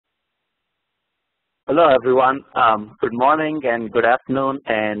Hello, everyone. Good morning and good afternoon,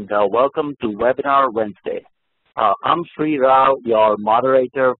 and welcome to Webinar Wednesday. I'm Sri Rao, your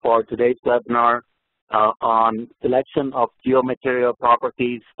moderator for today's webinar on selection of geomaterial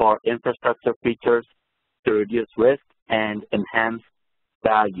properties for infrastructure features to reduce risk and enhance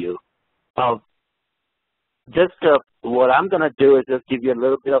value. What I'm going to do is just give you a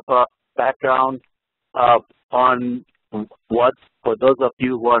little bit of a background on what, for those of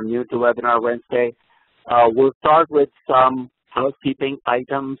you who are new to Webinar Wednesday, we'll start with some housekeeping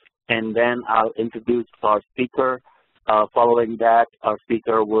items, and then I'll introduce our speaker. Following that, our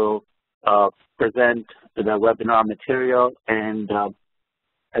speaker will present the webinar material, and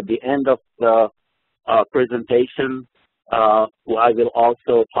at the end of the presentation, I will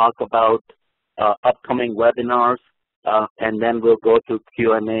also talk about upcoming webinars, and then we'll go to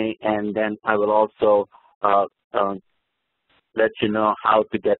Q&A, and then I will also let you know how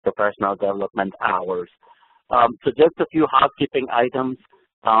to get professional development hours. So just a few housekeeping items.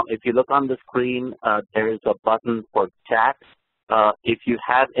 If you look on the screen, there is a button for chat. If you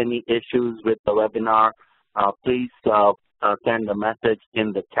have any issues with the webinar, please send a message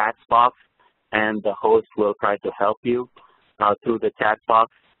in the chat box, and the host will try to help you through the chat box.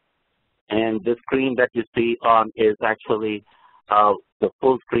 And the screen that you see on is actually the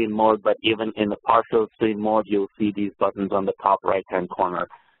full screen mode, but even in the partial screen mode, you'll see these buttons on the top right-hand corner.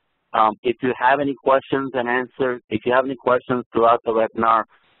 If you have any questions and answers, if you have any questions throughout the webinar,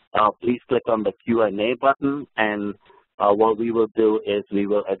 please click on the Q&A button, and what we will do is we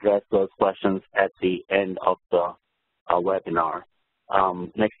will address those questions at the end of the webinar.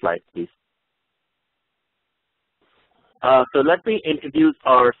 Next slide, please. So let me introduce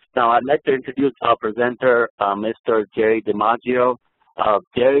I'd like to introduce our presenter, Mr. Jerry DiMaggio.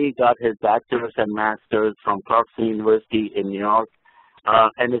 Jerry got his bachelor's and master's from Clarkson University in New York,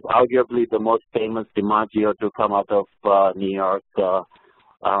 and is arguably the most famous DiMaggio to come out of New York, or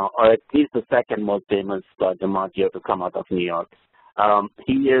at least the second most famous DiMaggio to come out of New York.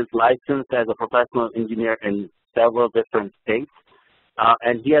 He is licensed as a professional engineer in several different states,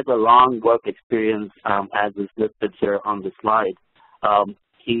 and he has a long work experience as is listed here on the slide.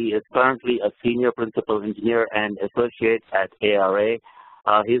 He is currently a senior principal engineer and associate at ARA.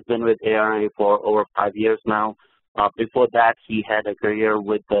 He's been with ARA for over 5 years now. Before that, he had a career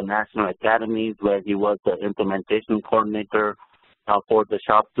with the National Academies, where he was the implementation coordinator for the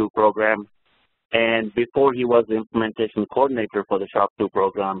SHOP 2 program. And before he was the implementation coordinator for the SHOP 2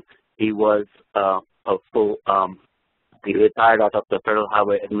 program, he was he retired out of the Federal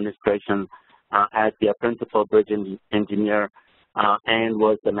Highway Administration as the principal bridge engineer and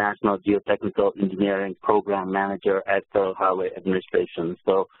was the National Geotechnical Engineering Program Manager at Federal Highway Administration.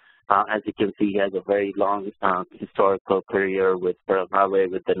 So as you can see, he has a very long historical career with Federal Highway,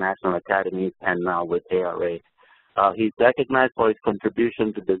 with the National Academies, and now with ARA. He's recognized for his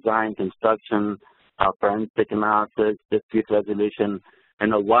contribution to design, construction, forensic analysis, dispute resolution,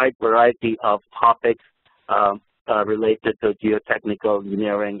 and a wide variety of topics related to geotechnical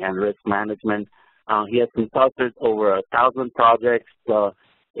engineering and risk management. He has consulted over 1,000 projects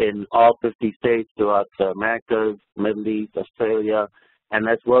in all 50 states throughout the Americas, Middle East, Australia, and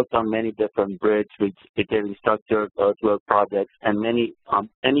has worked on many different bridge, utility structures, earthwork projects, and many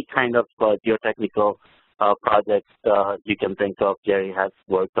any kind of geotechnical projects you can think of. Jerry has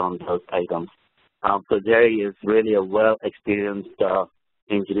worked on those items. So Jerry is really a well-experienced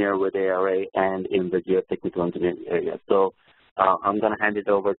engineer with ARA and in the geotechnical engineering area. So I'm going to hand it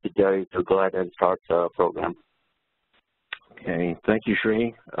over to Jerry to go ahead and start the program. Okay, thank you,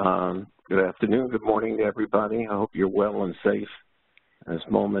 Sri. Good afternoon, good morning to everybody. I hope you're well and safe in this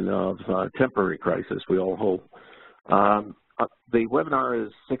moment of temporary crisis, we all hope. The webinar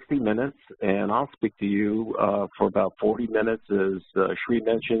is 60 minutes, and I'll speak to you for about 40 minutes. As Sri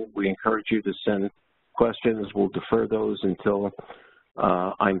mentioned, we encourage you to send questions. We'll defer those until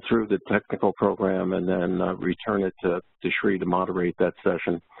I'm through the technical program, and then return it to Sri to moderate that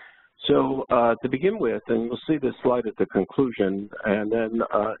session. So to begin with, and you'll see this slide at the conclusion, and then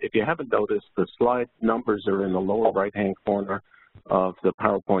if you haven't noticed, the slide numbers are in the lower right-hand corner of the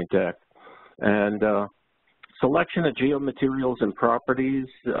PowerPoint deck. And selection of geomaterials and properties,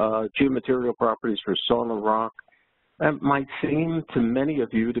 geomaterial properties for soil and rock, that might seem to many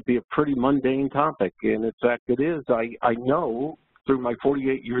of you to be a pretty mundane topic, and in fact it is. I know through my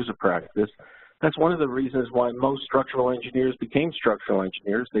 48 years of practice, that's one of the reasons why most structural engineers became structural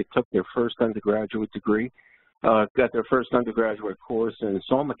engineers. They took their first undergraduate degree, got their first undergraduate course in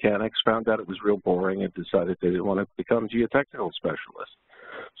soil mechanics, found out it was real boring, and decided they didn't want to become geotechnical specialists.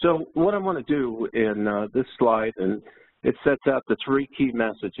 So what I want to do in this slide, and it sets out the 3 key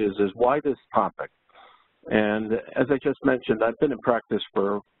messages, is why this topic. And as I just mentioned, I've been in practice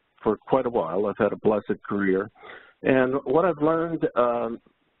for quite a while. I've had a blessed career. And what I've learned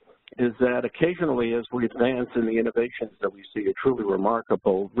is that occasionally as we advance in the innovations that we see are truly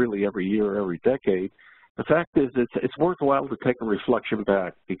remarkable really every year, every decade, the fact is it's worthwhile to take a reflection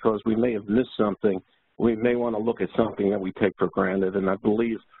back because we may have missed something. We may want to look at something that we take for granted. And I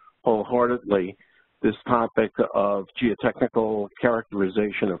believe wholeheartedly this topic of geotechnical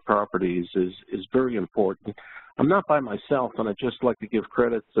characterization of properties is very important. I'm not by myself, and I'd just like to give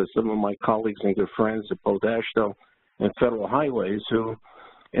credit to some of my colleagues and good friends at both AASHTO and Federal Highways who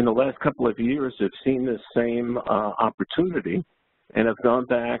in the last couple of years have seen this same opportunity and have gone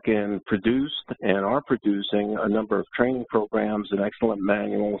back and produced and are producing a number of training programs and excellent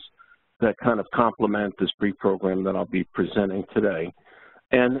manuals that kind of complement this brief program that I'll be presenting today.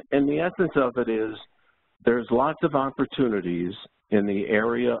 And the essence of it is there's lots of opportunities in the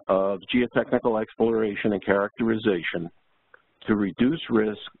area of geotechnical exploration and characterization to reduce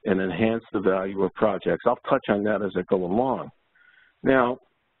risk and enhance the value of projects. I'll touch on that as I go along. Now,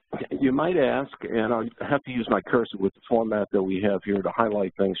 you might ask, and I'll have to use my cursor with the format that we have here to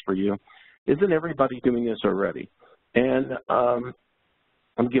highlight things for you, isn't everybody doing this already? And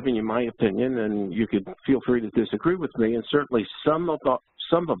I'm giving you my opinion, and you could feel free to disagree with me, and certainly some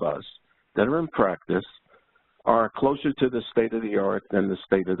of us that are in practice are closer to the state of the art than the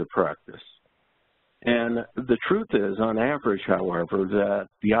state of the practice. And the truth is, on average, however, that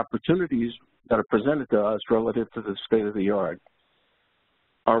the opportunities that are presented to us relative to the state of the art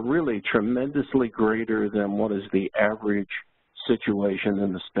are really tremendously greater than what is the average situation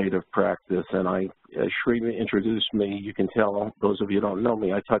in the state of practice. And as Sri introduced me, you can tell, those of you who don't know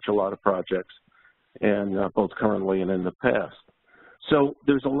me, I touch a lot of projects, and both currently and in the past. So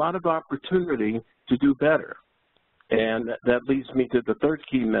there's a lot of opportunity to do better. And that leads me to the third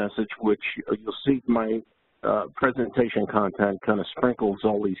key message, which you'll see my presentation content kind of sprinkles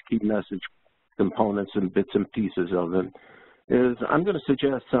all these key message components and bits and pieces of it, is I'm going to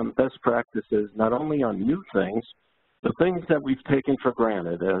suggest some best practices, not only on new things, but things that we've taken for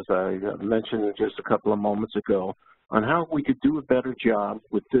granted, as I mentioned just a couple of moments ago, on how we could do a better job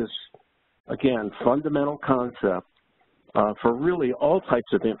with this, again, fundamental concept for really all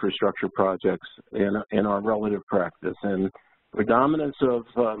types of infrastructure projects in our relative practice. And predominance of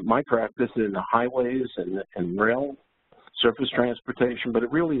my practice in highways and rail, surface transportation, but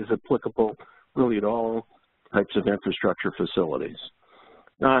it really is applicable really at all types of infrastructure facilities.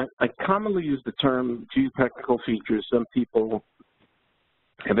 Now, I commonly use the term geotechnical features. Some people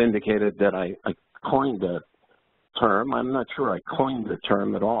have indicated that I coined that term. I'm not sure I coined the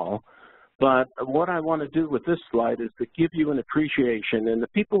term at all. But what I want to do with this slide is to give you an appreciation. And the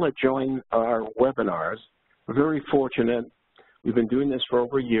people that join our webinars are very fortunate. We've been doing this for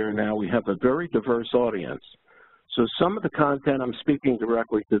over a year now. We have a very diverse audience. So some of the content I'm speaking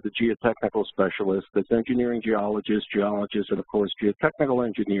directly to the geotechnical specialists, that's engineering geologists, and of course geotechnical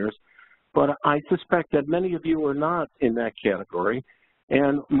engineers. But I suspect that many of you are not in that category.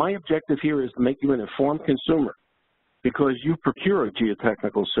 And my objective here is to make you an informed consumer, because you procure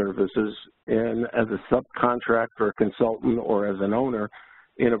geotechnical services as a subcontractor, a consultant, or as an owner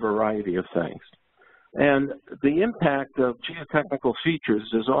in a variety of things. And the impact of geotechnical features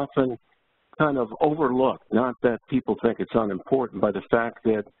is often kind of overlooked, not that people think it's unimportant, by the fact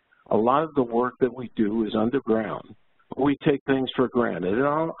that a lot of the work that we do is underground. We take things for granted, and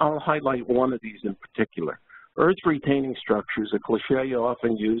I'll highlight one of these in particular. Earth retaining structures, a cliche you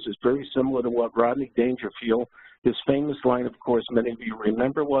often use, is very similar to what Rodney Dangerfield, his famous line, of course, many of you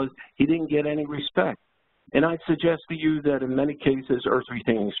remember, was, he didn't get any respect. And I'd suggest to you that in many cases, earth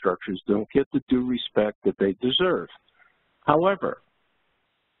retaining structures don't get the due respect that they deserve. However,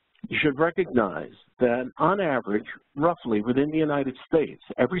 you should recognize that on average, roughly within the United States,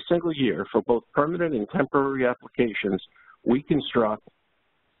 every single year for both permanent and temporary applications, we construct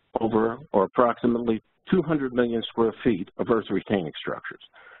over or approximately 200 million square feet of earth retaining structures.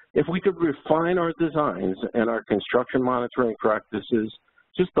 If we could refine our designs and our construction monitoring practices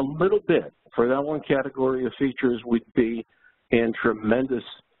just a little bit for that one category of features, we'd be in tremendous,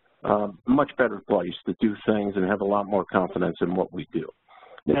 much better place to do things and have a lot more confidence in what we do.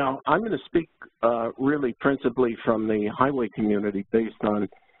 Now, I'm going to speak really principally from the highway community based on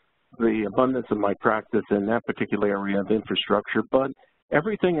the abundance of my practice in that particular area of infrastructure, but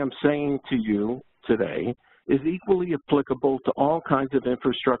everything I'm saying to you today is equally applicable to all kinds of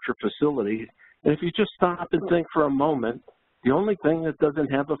infrastructure facilities. And if you just stop and think for a moment, the only thing that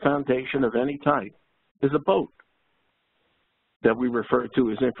doesn't have a foundation of any type is a boat that we refer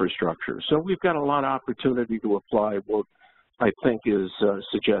to as infrastructure. So we've got a lot of opportunity to apply what I think is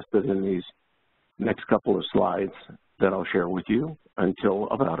suggested in these next couple of slides that I'll share with you until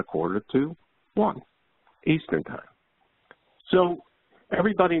about 1:45 Eastern Time. So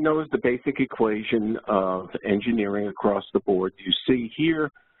everybody knows the basic equation of engineering across the board. You see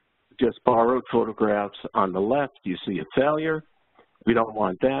here just borrowed photographs on the left. You see a failure. We don't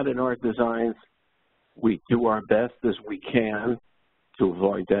want that in our designs. We do our best as we can to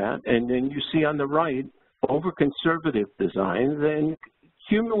avoid that. And then you see on the right, over-conservative designs, and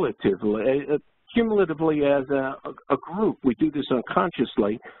cumulatively as a group, we do this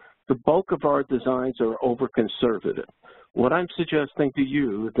unconsciously, the bulk of our designs are over-conservative. What I'm suggesting to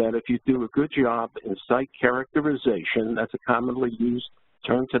you is that if you do a good job in site characterization, that's a commonly used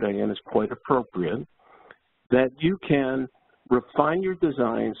term today and is quite appropriate, that you can refine your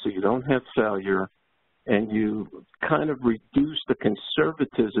design so you don't have failure and you kind of reduce the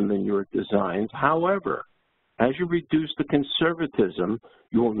conservatism in your designs. However, as you reduce the conservatism,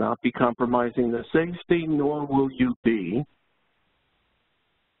 you will not be compromising the safety, nor will you be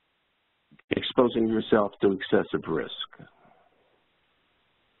exposing yourself to excessive risk.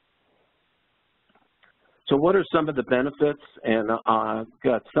 So what are some of the benefits? And I've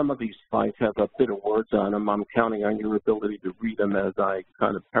got some of these slides have a bit of words on them. I'm counting on your ability to read them as I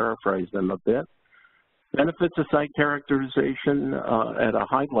kind of paraphrase them a bit. Benefits of site characterization at a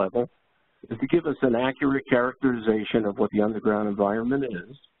high level is to give us an accurate characterization of what the underground environment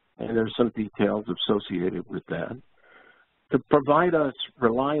is, and there's some details associated with that. To provide us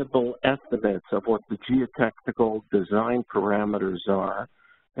reliable estimates of what the geotechnical design parameters are.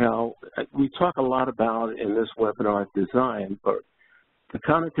 Now, we talk a lot about in this webinar design, but the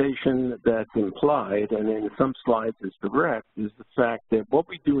connotation that's implied, and in some slides is direct, is the fact that what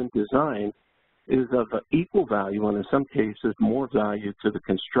we do in design is of equal value, and in some cases more value to the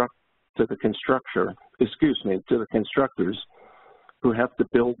constructors who have to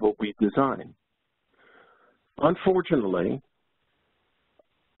build what we design. Unfortunately,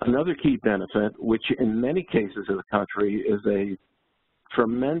 another key benefit, which in many cases of the country is a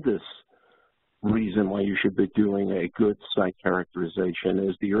tremendous reason why you should be doing a good site characterization,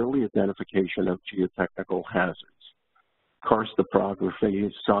 is the early identification of geotechnical hazards. Karst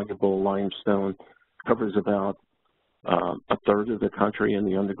topography, soluble limestone covers about a third of the country in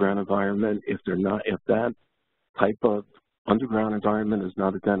the underground environment. If that type of underground environment is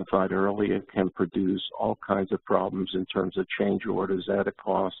not identified early, it can produce all kinds of problems in terms of change orders, added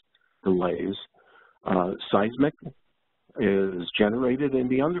cost, delays. Seismic is generated in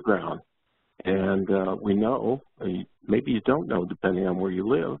the underground, and we know, maybe you don't know depending on where you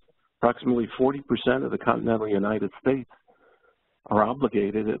live, approximately 40% of the continental United States are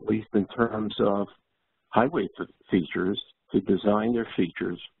obligated, at least in terms of highway features, to design their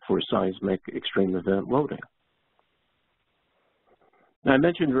features for seismic extreme event loading. Now, I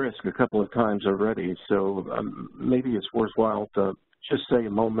mentioned risk a couple of times already, so maybe it's worthwhile to just say a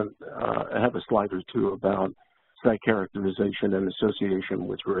moment, have a slide or two about site characterization and association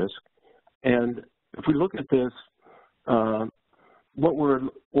with risk. And if we look at this, what we're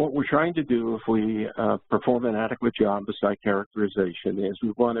trying to do if we perform an adequate job of site characterization is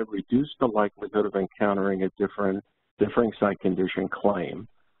we want to reduce the likelihood of encountering a differing site condition claim.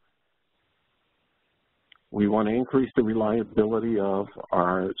 We want to increase the reliability of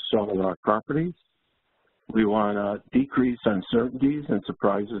our soil and rock properties. We want to decrease uncertainties and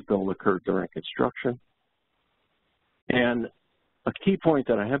surprises that will occur during construction. And a key point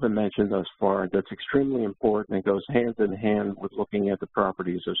that I haven't mentioned thus far that's extremely important and goes hand in hand with looking at the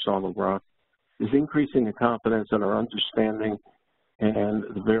properties of soil and rock is increasing the confidence in our understanding and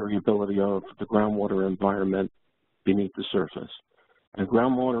the variability of the groundwater environment beneath the surface. And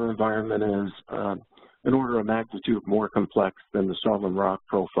groundwater environment is an order of magnitude more complex than the soil and rock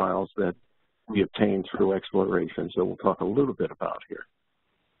profiles that we obtain through exploration, so we'll talk a little bit about here.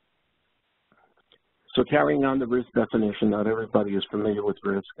 So carrying on the risk definition, not everybody is familiar with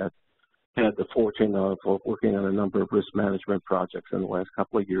risk. I've had the fortune of working on a number of risk management projects in the last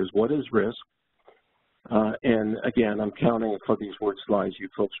couple of years. What is risk? And again, I'm counting for these word slides. You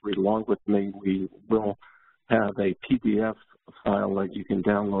folks read along with me. We will have a PDF file that you can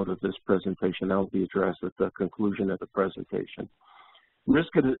download of this presentation. That will be addressed at the conclusion of the presentation.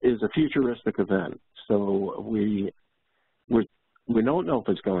 Risk is a futuristic event, so we don't know if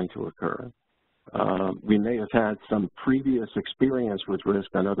it's going to occur. We may have had some previous experience with risk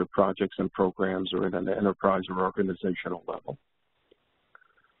on other projects and programs or at an enterprise or organizational level.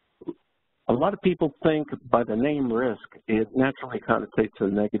 A lot of people think by the name risk, it naturally connotates a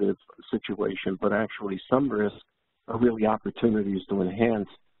negative situation, but actually some risks are really opportunities to enhance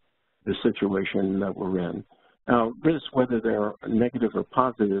the situation that we're in. Now, risks, whether they're negative or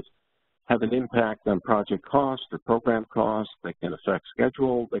positive, have an impact on project cost or program cost. They can affect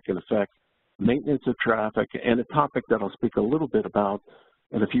schedule. They can affect maintenance of traffic. And a topic that I'll speak a little bit about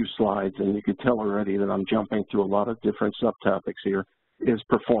in a few slides, and you can tell already that I'm jumping to a lot of different subtopics here, is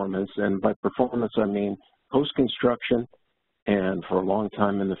performance. And by performance, I mean post-construction and for a long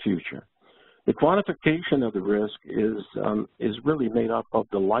time in the future. The quantification of the risk is really made up of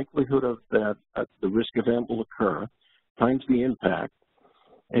the likelihood of that the risk event will occur times the impact,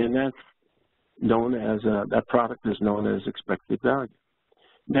 and that's known as, that product is known as expected value.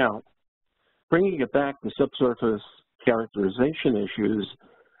 Now, bringing it back to subsurface characterization issues,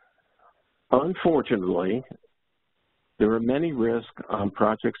 unfortunately, there are many risks on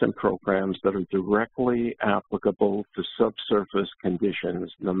projects and programs that are directly applicable to subsurface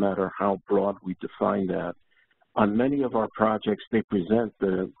conditions, no matter how broad we define that. On many of our projects, they present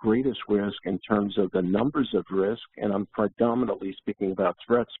the greatest risk in terms of the numbers of risk, and I'm predominantly speaking about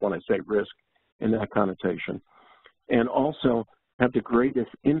threats when I say risk in that connotation, and also have the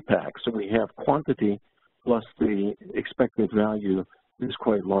greatest impact. So we have quantity plus the expected value is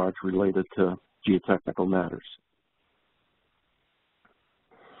quite large related to geotechnical matters.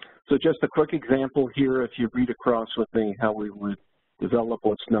 So just a quick example here, if you read across with me how we would develop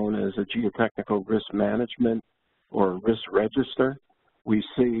what's known as a geotechnical risk management or risk register. We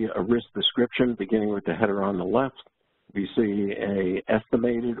see a risk description beginning with the header on the left. We see a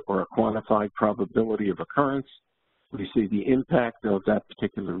estimated or a quantified probability of occurrence. We see the impact of that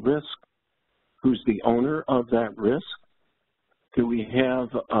particular risk. Who's the owner of that risk? Do we have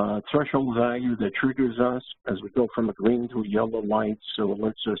a threshold value that triggers us as we go from a green to a yellow light, so it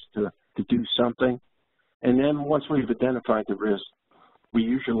alerts us to do something? And then once we've identified the risk, we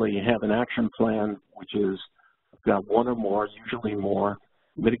usually have an action plan, which is got one or more, usually more,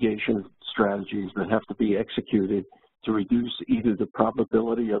 mitigation strategies that have to be executed to reduce either the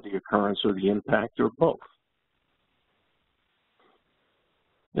probability of the occurrence or the impact or both.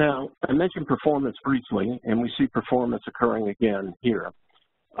 Now, I mentioned performance briefly, and we see performance occurring again here.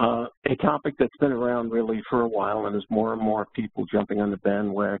 A topic that's been around really for a while, and as more and more people jumping on the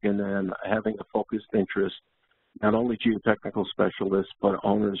bandwagon and having a focused interest, not only geotechnical specialists, but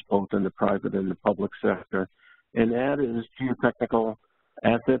owners both in the private and the public sector, and that is geotechnical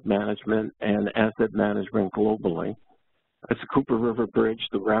asset management and asset management globally. It's the Cooper River Bridge,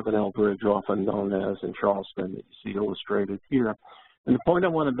 the Ravenel Bridge, often known as in Charleston, that you see illustrated here. And the point I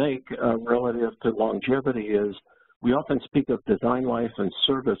want to make relative to longevity is we often speak of design life and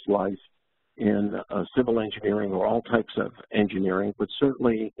service life in civil engineering or all types of engineering, but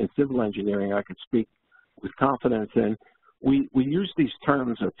certainly in civil engineering I could speak with confidence in. We use these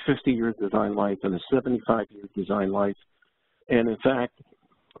terms of 50-year design life and a 75-year design life. And in fact,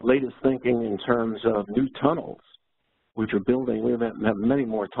 latest thinking in terms of new tunnels, which are building, we have many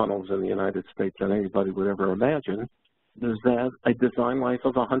more tunnels in the United States than anybody would ever imagine, is that a design life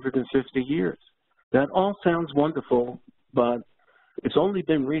of 150 years. That all sounds wonderful, but it's only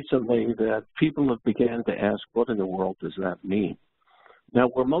been recently that people have begun to ask, what in the world does that mean? Now,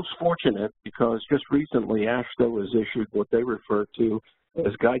 we're most fortunate because just recently AASHTO has issued what they refer to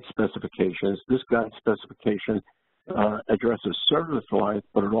as guide specifications. This guide specification addresses service life,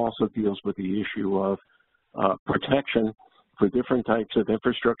 but it also deals with the issue of protection for different types of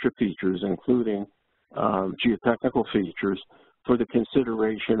infrastructure features, including geotechnical features, for the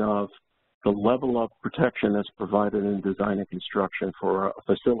consideration of the level of protection that's provided in design and construction for a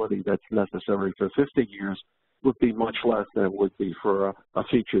facility that's necessary for 50 years would be much less than it would be for a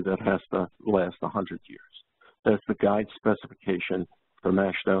feature that has to last 100 years. That's the guide specification from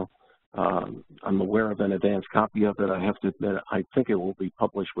AASHTO. I'm aware of an advanced copy of it. I have to admit, I think it will be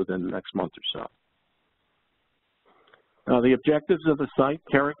published within the next month or so. Now, the objectives of the site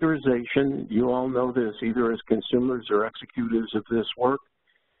characterization, you all know this, either as consumers or executors of this work.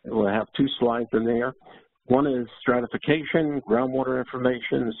 We'll have two slides in there. One is stratification, groundwater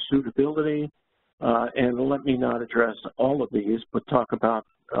information, suitability, and let me not address all of these, but talk about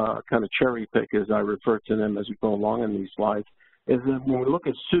kind of cherry pick as I refer to them as we go along in these slides, is that when we look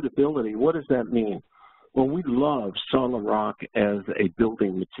at suitability, what does that mean? Well, we love soil and rock as a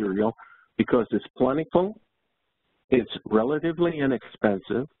building material because it's plentiful, it's relatively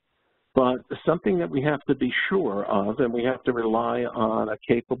inexpensive, but something that we have to be sure of, and we have to rely on a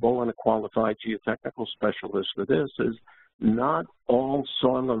capable and a qualified geotechnical specialist for this, is not all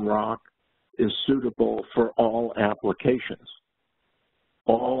soil and rock is suitable for all applications.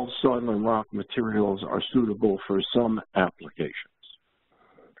 All soil and rock materials are suitable for some applications.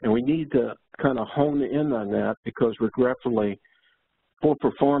 And we need to kind of hone in on that because regretfully, poor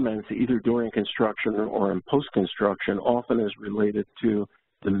performance either during construction or in post-construction often is related to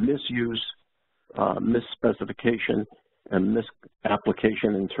the misuse, misspecification, and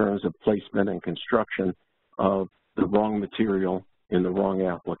misapplication in terms of placement and construction of the wrong material in the wrong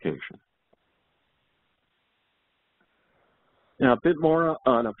application. Now, a bit more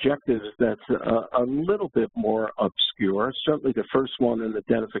on objectives that's a little bit more obscure. Certainly the first one in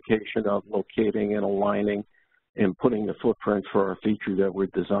identification of locating and aligning and putting the footprint for our feature that we're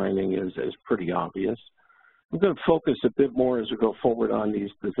designing is pretty obvious. I'm going to focus a bit more as we go forward on these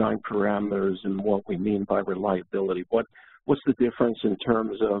design parameters and what we mean by reliability. What's the difference in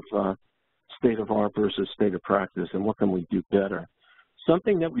terms of state of art versus state of practice, and what can we do better?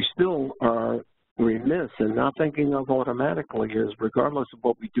 Something that we still are remiss in not thinking of automatically is, regardless of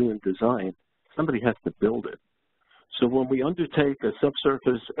what we do in design, somebody has to build it. So when we undertake a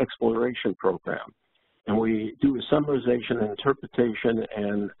subsurface exploration program, and we do a summarization and interpretation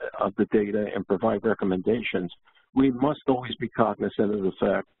of the data and provide recommendations, we must always be cognizant of the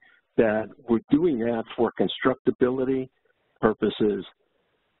fact that we're doing that for constructability purposes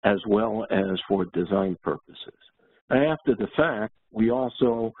as well as for design purposes. After the fact, we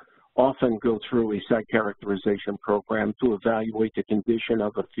also often go through a site characterization program to evaluate the condition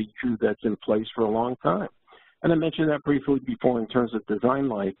of a feature that's in place for a long time. And I mentioned that briefly before in terms of design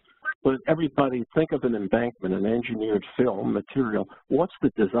life, but everybody think of an embankment, an engineered film material. What's the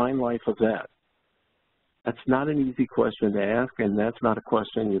design life of that? That's not an easy question to ask, and that's not a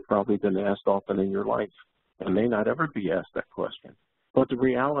question you've probably been asked often in your life. It may not ever be asked that question. But the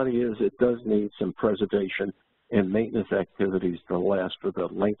reality is it does need some preservation and maintenance activities to last for the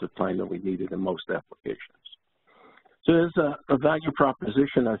length of time that we need it in most applications. So there's a value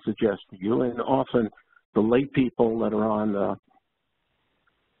proposition I suggest to you, and often the lay people that are on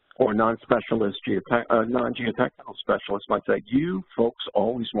or non-specialist, non-geotechnical specialists might say, you folks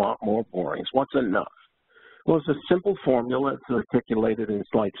always want more borings. What's enough? Well, it's a simple formula. It's articulated in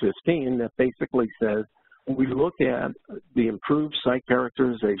slide 15 that basically says, when we look at the improved site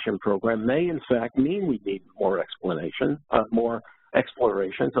characterization program, may in fact mean we need more explanation, more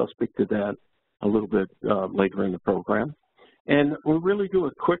explorations. I'll speak to that a little bit later in the program. And we'll really do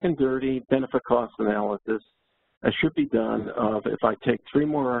a quick and dirty benefit cost analysis that should be done of, if I take 3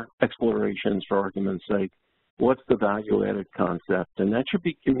 more explorations for argument's sake, what's the value added concept? And that should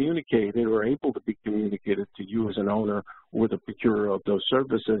be communicated or able to be communicated to you as an owner or the procurer of those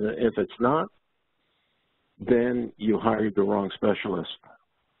services. And if it's not, then you hired the wrong specialist.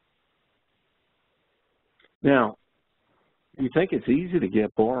 Now, you think it's easy to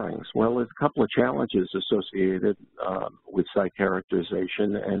get borings. Well, there's a couple of challenges associated with site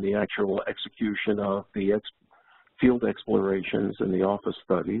characterization and the actual execution of the field explorations and the office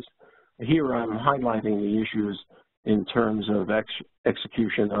studies. Here I'm highlighting the issues in terms of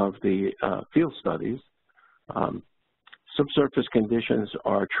execution of the field studies. Subsurface conditions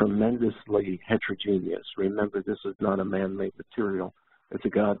are tremendously heterogeneous. Remember, this is not a man-made material. It's a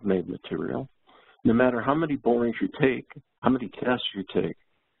God-made material. No matter how many borings you take, how many tests you take,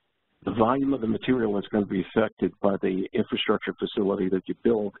 the volume of the material that's going to be affected by the infrastructure facility that you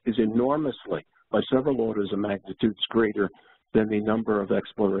build is enormously, by several orders of magnitudes, greater than the number of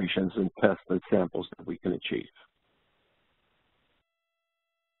explorations and tests and samples that we can achieve.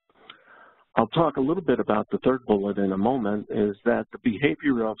 I'll talk a little bit about the third bullet in a moment, is that the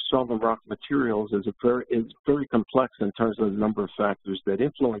behavior of solvent rock materials is very complex in terms of the number of factors that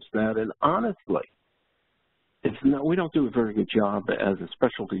influence that. And honestly, we don't do a very good job as a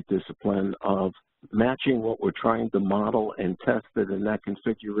specialty discipline of matching what we're trying to model and test it in that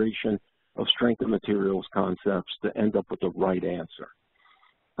configuration of strength of materials concepts to end up with the right answer.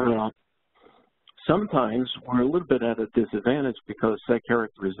 Sometimes we're a little bit at a disadvantage because site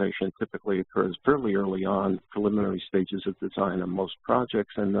characterization typically occurs fairly early on, preliminary stages of design on most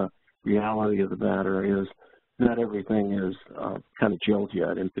projects, and the reality of the matter is not everything is kind of gelled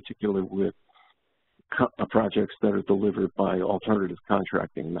yet, in particular with projects that are delivered by alternative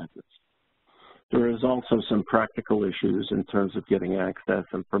contracting methods. There is also some practical issues in terms of getting access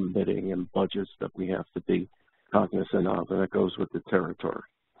and permitting and budgets that we have to be cognizant of, and that goes with the territory.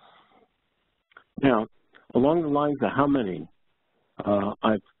 Now, along the lines of how many,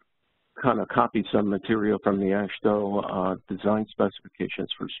 I've kind of copied some material from the AASHTO design specifications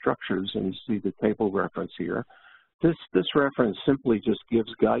for structures, and you see the table reference here. This reference simply just gives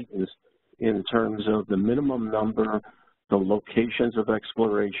guidance in terms of the minimum number, the locations of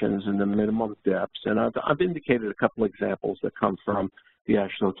explorations, and the minimum depths. And I've indicated a couple examples that come from the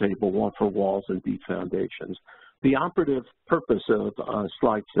AASHTO table, one for walls and deep foundations. The operative purpose of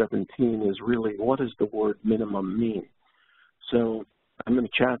slide 17 is really, what does the word minimum mean? So I'm going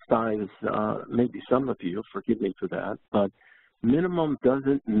to chastise maybe some of you, forgive me for that, but minimum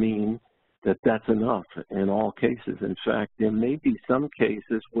doesn't mean that that's enough in all cases. In fact, there may be some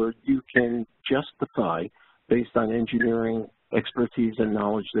cases where you can justify, based on engineering expertise and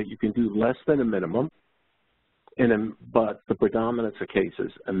knowledge, that you can do less than a minimum, but the predominance of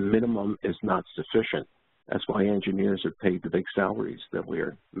cases, a minimum is not sufficient. That's why engineers are paid the big salaries that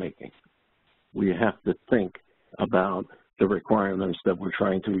we're making. We have to think about the requirements that we're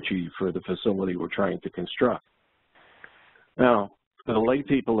trying to achieve for the facility we're trying to construct. Now, for the lay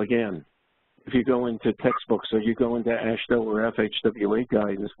people, again, if you go into textbooks or you go into AASHTO or FHWA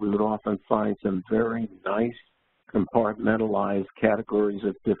guidance, we would often find some very nice compartmentalized categories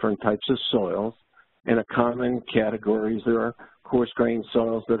of different types of soils. And a common categories, there are coarse-grained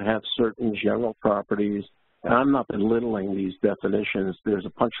soils that have certain general properties. And I'm not belittling these definitions. There's a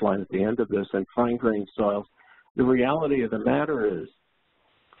punchline at the end of this. And fine-grained soils, the reality of the matter is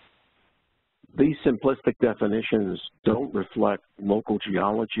these simplistic definitions don't reflect local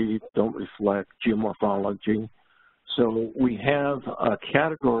geology, don't reflect geomorphology. So we have a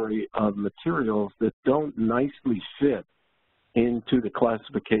category of materials that don't nicely fit into the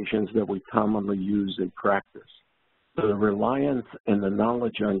classifications that we commonly use in practice. So the reliance and the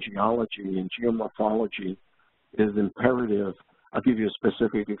knowledge on geology and geomorphology is imperative. I'll give you a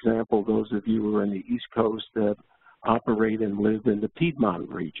specific example. Those of you who are in the East Coast that operate and live in the Piedmont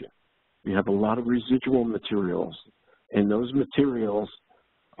region, we have a lot of residual materials, and those materials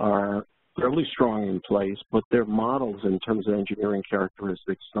are fairly strong in place, but their models in terms of engineering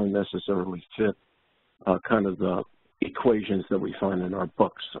characteristics don't necessarily fit kind of the equations that we find in our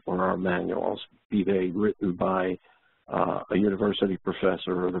books or our manuals, be they written by a university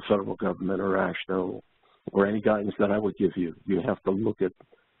professor or the federal government or AASHTO or any guidance that I would give you. You have to look at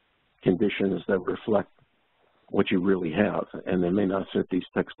conditions that reflect what you really have, and they may not fit these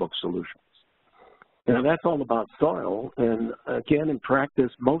textbook solutions. Now, that's all about soil, and again, in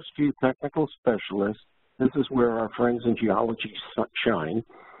practice, most geotechnical specialists, this is where our friends in geology shine.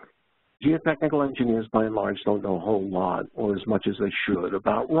 Geotechnical engineers, by and large, don't know a whole lot, or as much as they should,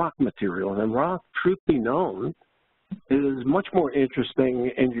 about rock material. And rock, truth be known, is much more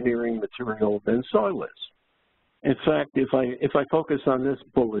interesting engineering material than soil is. In fact, if I focus on this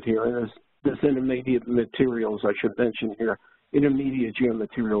bullet here, and this intermediate materials, I should mention here, intermediate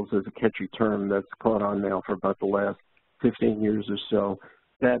geomaterials is a catchy term that's caught on now for about the last 15 years or so.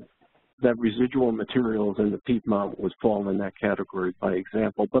 That residual materials in the Piedmont would fall in that category by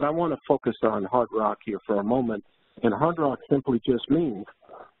example. But I want to focus on hard rock here for a moment. And hard rock simply just means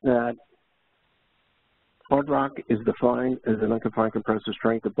that hard rock is defined as an unconfined compressive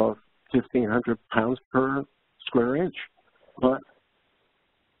strength above 1,500 pounds per square inch. But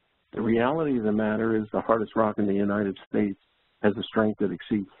the reality of the matter is the hardest rock in the United States has a strength that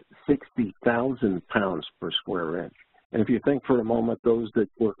exceeds 60,000 pounds per square inch. And if you think for a moment, those that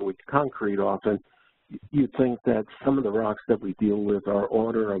work with concrete often, you think that some of the rocks that we deal with are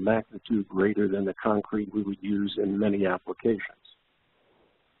order of magnitude greater than the concrete we would use in many applications.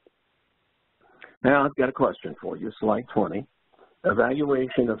 Now, I've got a question for you, slide 20.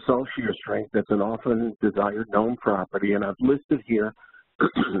 Evaluation of soil shear strength, that's an often desired known property, and I've listed here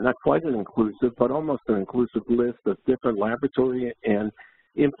not quite an inclusive, but almost an inclusive list of different laboratory and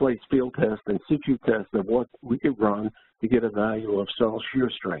in-place field tests and situ tests of what we could run to get a value of soil shear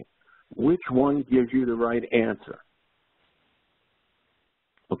strength. Which one gives you the right answer?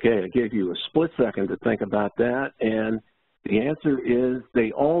 Okay, I gave you a split second to think about that, and the answer is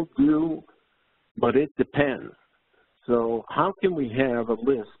they all do, but it depends. So how can we have a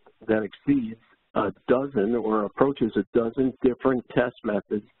list that exceeds a dozen or approaches a dozen different test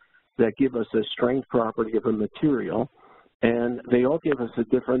methods that give us a strength property of a material, and they all give us a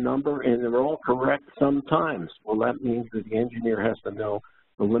different number, and they're all correct sometimes? Well, that means that the engineer has to know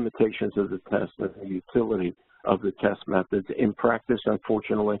the limitations of the test and the utility of the test methods. In practice,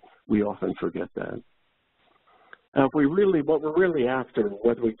 unfortunately, we often forget that. Now, what we're really after,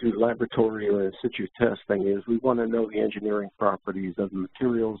 whether we do laboratory or in situ testing, is we want to know the engineering properties of the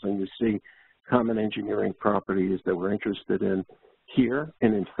materials, and you see common engineering properties that we're interested in here.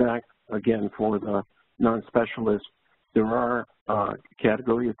 And in fact, again, for the non-specialists, there are a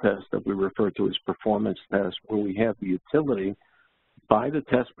category of tests that we refer to as performance tests, where we have the utility by the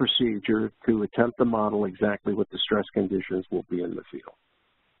test procedure to attempt to model exactly what the stress conditions will be in the field.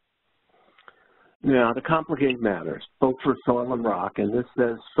 Now, to complicate matters, both for soil and rock, and this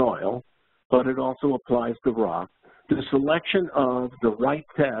says soil, but it also applies to rock, the selection of the right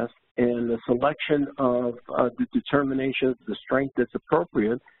test and the selection of the determination of the strength that's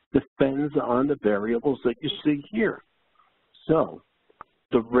appropriate depends on the variables that you see here. So,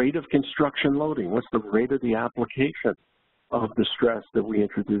 the rate of construction loading, what's the rate of the application of the stress that we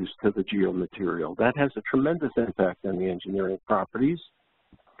introduce to the geomaterial. That has a tremendous impact on the engineering properties.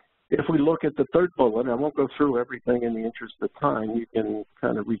 If we look at the third bullet, I won't go through everything in the interest of time. You can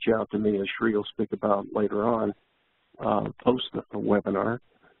kind of reach out to me, as Sri will speak about later on, post the webinar,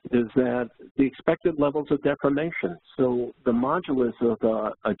 is that the expected levels of deformation. So the modulus of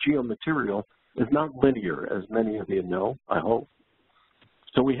a geomaterial is not linear, as many of you know, I hope.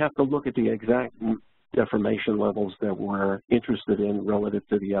 So we have to look at the exact deformation levels that we're interested in relative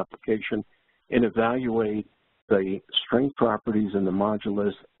to the application and evaluate the strength properties in the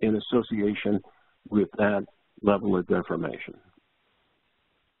modulus in association with that level of deformation.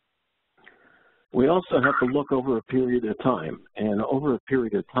 We also have to look over a period of time, and over a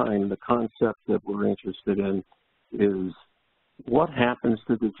period of time, the concept that we're interested in is what happens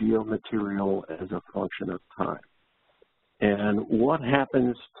to the geomaterial as a function of time, and what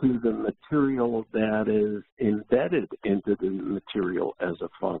happens to the material that is embedded into the material as a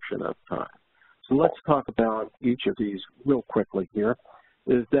function of time. So let's talk about each of these real quickly here,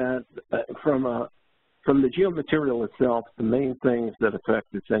 is that from the geomaterial itself, the main things that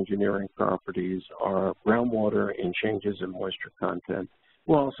affect its engineering properties are groundwater and changes in moisture content.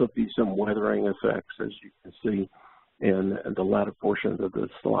 Will also be some weathering effects, as you can see in the latter portions of the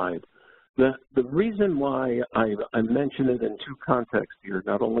slide. The reason why I mention it in two contexts here,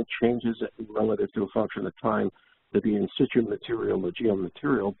 not only changes relative to a function of time to the in situ material, the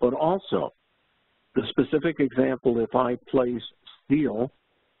geomaterial, but also the specific example, if I place steel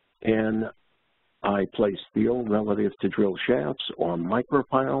and I place steel relative to drill shafts or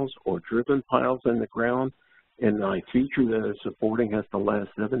micropiles or driven piles in the ground, and I feature that as supporting has to last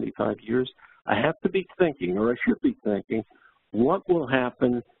 75 years, I have to be thinking, or I should be thinking, what will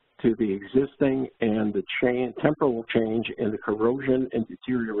happen to the existing and the temporal change in the corrosion and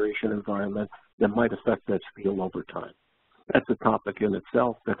deterioration environment that might affect that steel over time. That's a topic in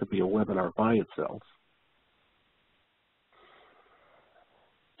itself. That could be a webinar by itself.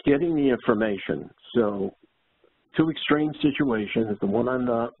 Getting the information. So two extreme situations, the one on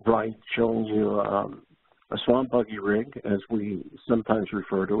the right showing you a swamp buggy rig, as we sometimes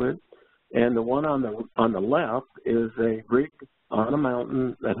refer to it, and the one on the left is a rig on a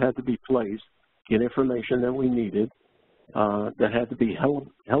mountain that had to be placed, get information that we needed, that had to be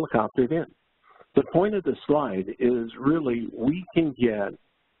helicoptered in. The point of the slide is really we can get,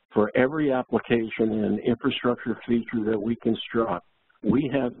 for every application and infrastructure feature that we construct,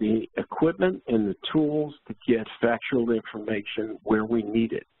 we have the equipment and the tools to get factual information where we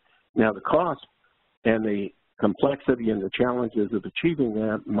need it. Now, the cost and the complexity and the challenges of achieving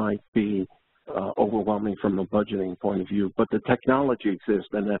that might be overwhelming from a budgeting point of view, but the technology exists,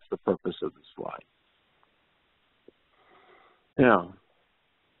 and that's the purpose of the slide. Now,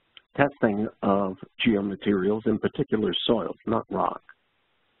 testing of geomaterials, in particular soils, not rock.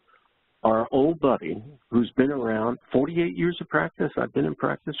 Our old buddy, who's been around 48 years of practice, I've been in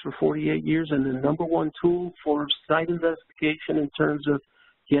practice for 48 years, and the number one tool for site investigation in terms of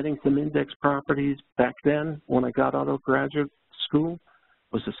getting some index properties back then when I got out of graduate school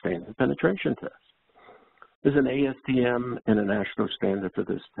was the standard penetration test. There's an ASTM and a national standard for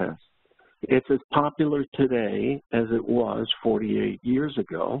this test. It's as popular today as it was 48 years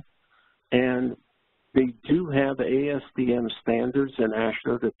ago, and they do have ASTM standards in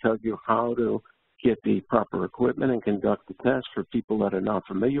AASHTO that tell you how to get the proper equipment and conduct the test for people that are not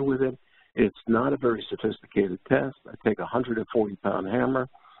familiar with it. It's not a very sophisticated test. I take a 140-pound hammer.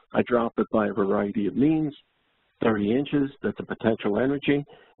 I drop it by a variety of means, 30 inches, that's a potential energy,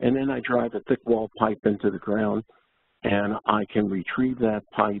 and then I drive a thick wall pipe into the ground, and I can retrieve that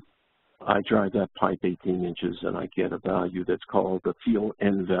pipe. I drive that pipe 18 inches, and I get a value that's called the field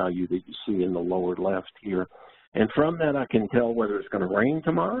end value that you see in the lower left here. And from that, I can tell whether it's going to rain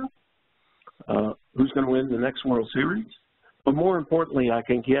tomorrow, who's going to win the next World Series. But more importantly, I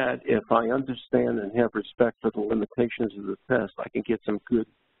can get, if I understand and have respect for the limitations of the test, I can get some good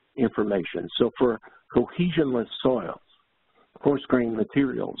information. So for cohesionless soils, coarse-grained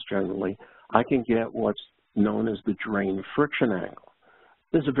materials generally, I can get what's known as the drain friction angle.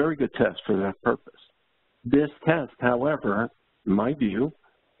 This is a very good test for that purpose. This test, however, in my view,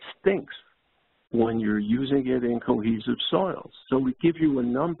 stinks when you're using it in cohesive soils. So we give you a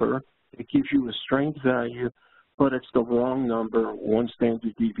number, it gives you a strength value, but it's the wrong number, one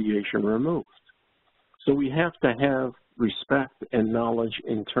standard deviation removed. So we have to have respect and knowledge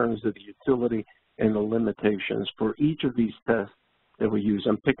in terms of the utility and the limitations for each of these tests that we use.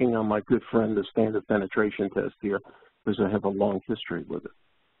 I'm picking on my good friend, the standard penetration test here, because I have a long history with it.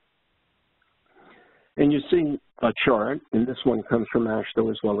 And you see a chart, and this one comes from AASHTO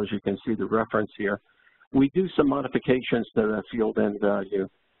as well, as you can see the reference here, we do some modifications to that field end value.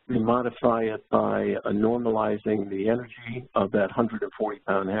 We modify it by normalizing the energy of that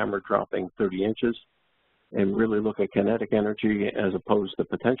 140-pound hammer dropping 30 inches and really look at kinetic energy as opposed to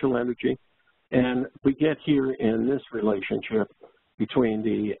potential energy. And we get here in this relationship between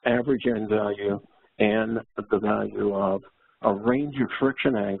the average end value and the value of a range of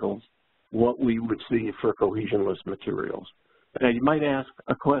friction angles, what we would see for cohesionless materials. Now, you might ask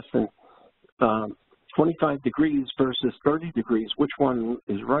a question, 25 degrees versus 30 degrees, which one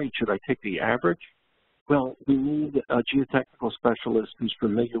is right? Should I take the average? Well, we need a geotechnical specialist who's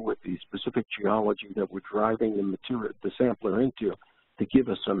familiar with the specific geology that we're driving the material, the sampler into, to give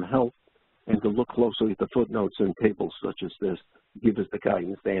us some help and to look closely at the footnotes and tables such as this to give us the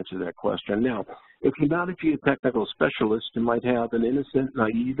guidance to answer that question. Now, if you're not a geotechnical specialist, you might have an innocent,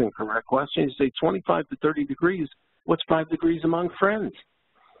 naive, and correct question. You say 25 to 30 degrees, what's 5 degrees among friends?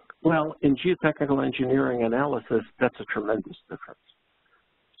 Well, in geotechnical engineering analysis, that's a tremendous difference.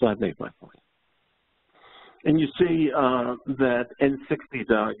 So I've made my point. And you see that N60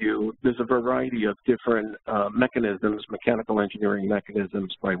 value, there's a variety of different mechanisms, mechanical engineering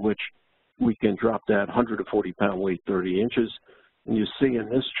mechanisms by which we can drop that 140-pound weight 30 inches. And you see in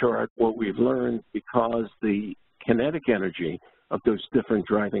this chart what we've learned, because the kinetic energy of those different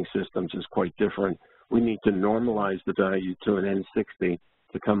driving systems is quite different. We need to normalize the value to an N60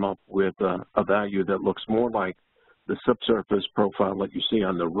 to come up with a value that looks more like the subsurface profile that you see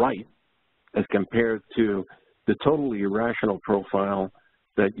on the right as compared to the totally irrational profile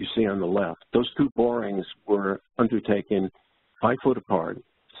that you see on the left. Those two borings were undertaken 5 foot apart,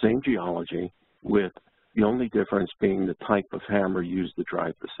 same geology, with the only difference being the type of hammer used to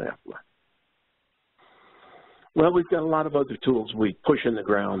drive the sampler. Well, we've got a lot of other tools we push in the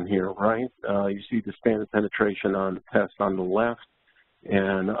ground here, right? You see the standard penetration on the test on the left,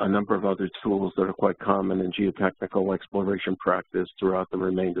 and a number of other tools that are quite common in geotechnical exploration practice throughout the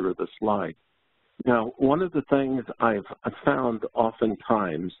remainder of the slide. Now, one of the things I've found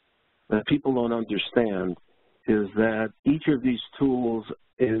oftentimes that people don't understand is that each of these tools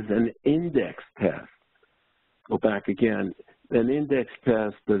is an index test. Go back again. An index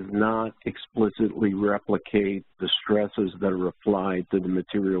test does not explicitly replicate the stresses that are applied to the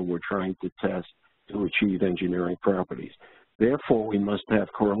material we're trying to test to achieve engineering properties. Therefore, we must have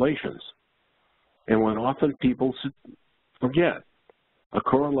correlations. And what often people forget, a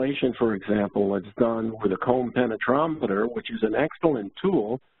correlation, for example, that's done with a comb penetrometer, which is an excellent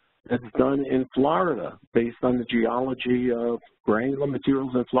tool, that's done in Florida based on the geology of granular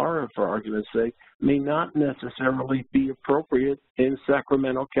materials in Florida, for argument's sake, may not necessarily be appropriate in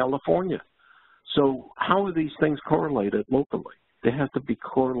Sacramento, California. So how are these things correlated locally? They have to be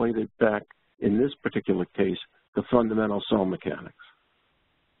correlated back, in this particular case, to fundamental soil mechanics.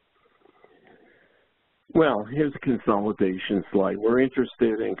 Well, here's a consolidation slide. We're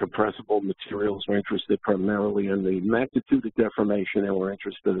interested in compressible materials. We're interested primarily in the magnitude of deformation, and we're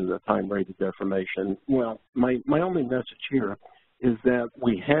interested in the time rate of deformation. Well, my only message here is that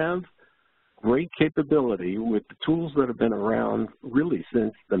we have great capability with the tools that have been around really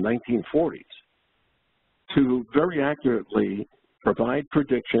since the 1940s to very accurately provide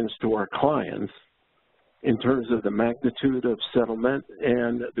predictions to our clients in terms of the magnitude of settlement.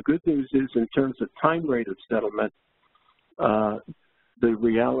 And the good news is, in terms of time rate of settlement, the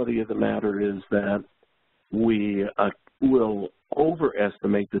reality of the matter is that we will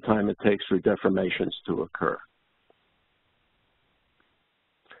overestimate the time it takes for deformations to occur.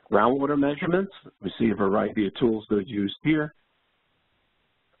 Groundwater measurements, we see a variety of tools that are used here.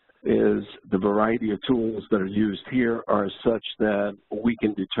 The variety of tools that are used here are such that we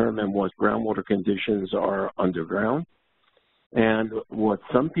can determine what groundwater conditions are underground. And what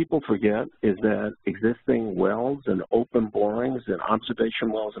some people forget is that existing wells and open borings and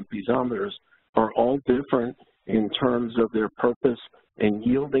observation wells and piezometers are all different in terms of their purpose and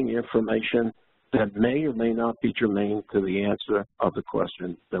yielding information that may or may not be germane to the answer of the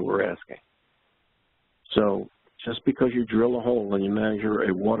question that we're asking. So just because you drill a hole and you measure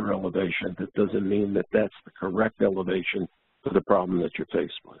a water elevation, that doesn't mean that that's the correct elevation for the problem that you're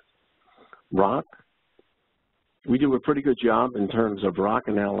faced with. Rock, we do a pretty good job in terms of rock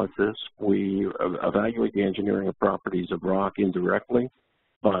analysis. We evaluate the engineering properties of rock indirectly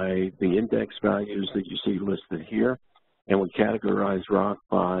by the index values that you see listed here, and we categorize rock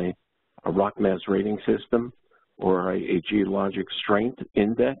by a rock mass rating system or a geologic strength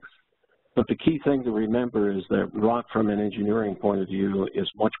index. But the key thing to remember is that rock, from an engineering point of view, is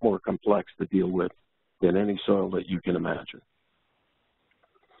much more complex to deal with than any soil that you can imagine.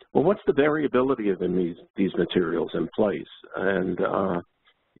 Well, what's the variability of these materials in place? And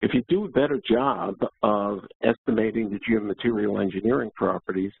If you do a better job of estimating the geomaterial engineering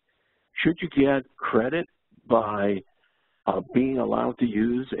properties, should you get credit by being allowed to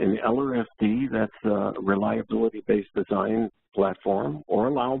use an LRFD, that's a reliability-based design platform, or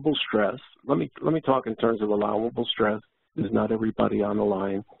allowable stress? Let me talk in terms of allowable stress, because not everybody on the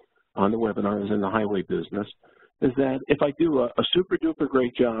line on the webinar is in the highway business, is that if I do a super-duper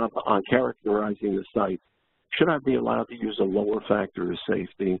great job on characterizing the site, should I be allowed to use a lower factor of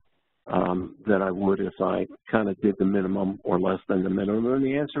safety than I would if I kind of did the minimum or less than the minimum? And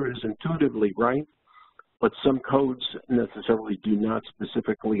the answer is intuitively right, but some codes necessarily do not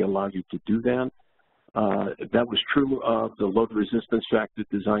specifically allow you to do that. That was true of the load resistance factor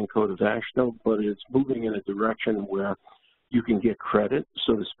design code of AASHTO, but it's moving in a direction where you can get credit,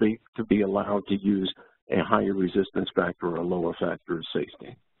 so to speak, to be allowed to use a higher resistance factor or a lower factor of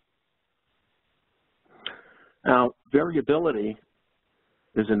safety. Now, variability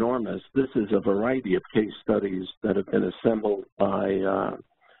is enormous. This is a variety of case studies that have been assembled by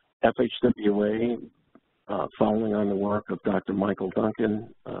FHWA, following on the work of Dr. Michael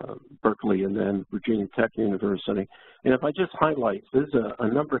Duncan, Berkeley, and then Virginia Tech University. And if I just highlight, there's a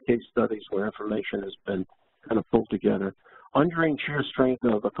number of case studies where information has been kind of pulled together. Undrained shear strength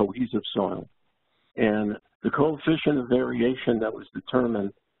of a cohesive soil. And the coefficient of variation that was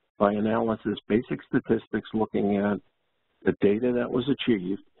determined by analysis, basic statistics looking at the data that was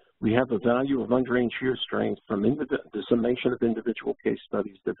achieved. We have a value of undrained shear strength from the summation of individual case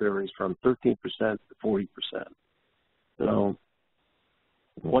studies that varies from 13% to 40%. So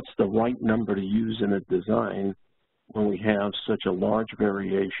what's the right number to use in a design when we have such a large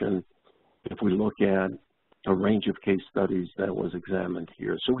variation if we look at a range of case studies that was examined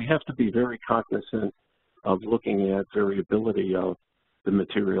here? So we have to be very cognizant of looking at variability of the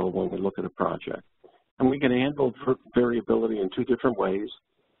material when we look at a project. And we can handle variability in two different ways.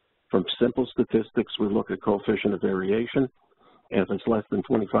 From simple statistics, we look at coefficient of variation. If it's less than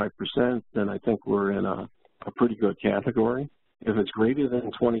 25%, then I think we're in a pretty good category. If it's greater than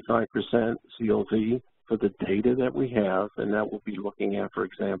 25% COV for the data that we have, and that will be looking at, for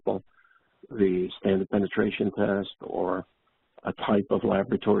example, the standard penetration test or a type of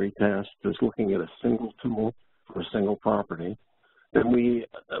laboratory test, just looking at a single tool for a single property, then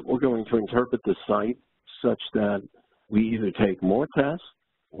we're going to interpret the site such that we either take more tests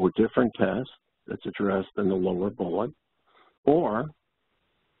or different tests that's addressed in the lower bullet, or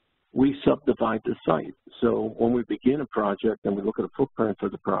we subdivide the site. So when we begin a project and we look at a footprint for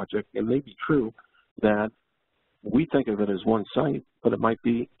the project, it may be true that we think of it as one site, but it might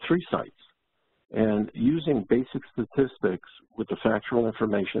be 3 sites. And using basic statistics with the factual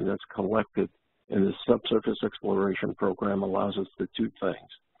information that's collected in the subsurface exploration program allows us to do 2 things.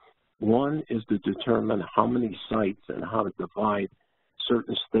 One is to determine how many sites and how to divide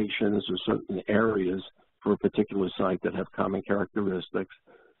certain stations or certain areas for a particular site that have common characteristics.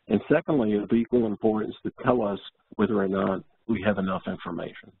 And secondly, of equal importance, to tell us whether or not we have enough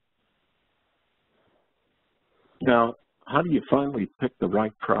information. Now, how do you finally pick the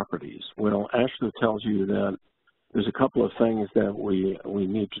right properties? Well, AASHTO tells you that there's a couple of things that we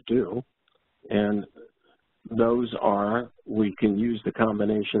need to do, and those are, we can use the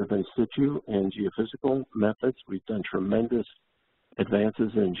combination of in situ and geophysical methods. We've done tremendous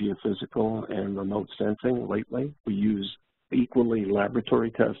advances in geophysical and remote sensing lately. We use equally laboratory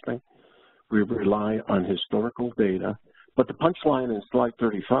testing. We rely on historical data. But the punchline in slide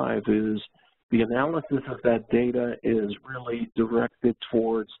 35 is the analysis of that data is really directed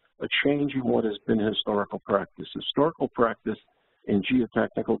towards a change in what has been historical practice. Historical practice in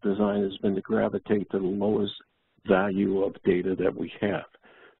geotechnical design has been to gravitate to the lowest value of data that we have.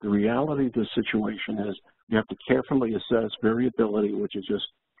 The reality of the situation is you have to carefully assess variability, which I just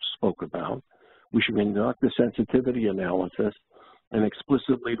spoke about. We should conduct a sensitivity analysis and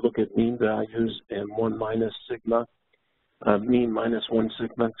explicitly look at mean values and mean minus 1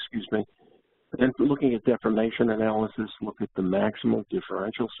 sigma, excuse me. And looking at deformation analysis, look at the maximum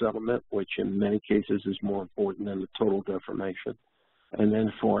differential settlement, which in many cases is more important than the total deformation. And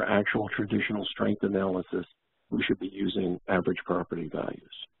then for actual traditional strength analysis, we should be using average property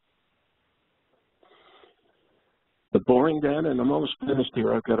values. The boring data, and I'm almost finished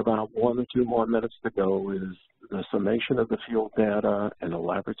here, I've got about 1 or 2 more minutes to go, is the summation of the field data and the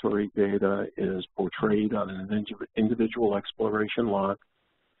laboratory data is portrayed on an individual exploration log.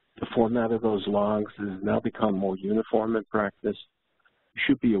 The format of those logs has now become more uniform in practice. You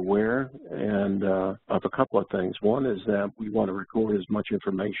should be aware of a couple of things. One is that we want to record as much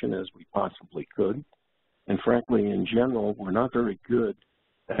information as we possibly could. And frankly, in general, we're not very good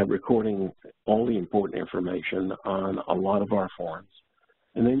at recording all the important information on a lot of our forms.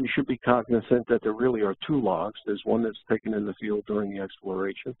 And then you should be cognizant that there really are two logs. There's one that's taken in the field during the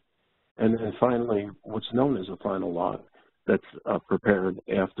exploration, and then finally what's known as a final log that's prepared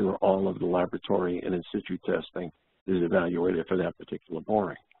after all of the laboratory and in situ testing is evaluated for that particular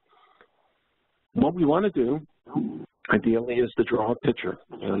boring. What we want to do, ideally, is to draw a picture,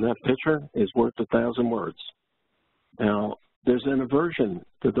 and that picture is worth 1,000 words. Now, there's an aversion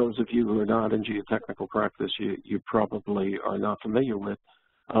to those of you who are not in geotechnical practice, you probably are not familiar with,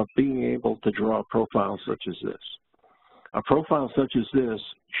 of being able to draw a profile such as this. A profile such as this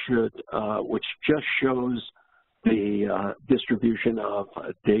should, which just shows the distribution of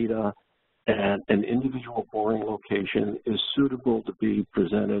data at an individual boring location, is suitable to be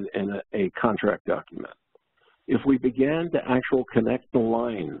presented in a contract document. If we began to actually connect the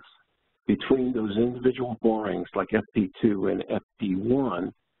lines between those individual borings like FP2 and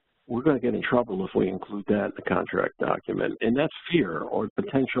FP1, we're going to get in trouble if we include that in the contract document. And that fear or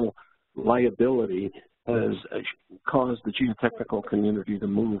potential liability has caused the geotechnical community to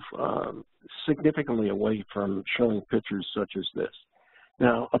move significantly away from showing pictures such as this.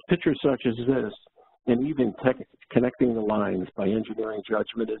 Now, a picture such as this, and even connecting the lines by engineering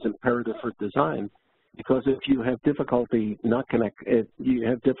judgment, is imperative for design, because if you have difficulty you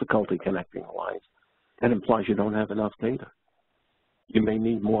have difficulty connecting the lines, that implies you don't have enough data. You may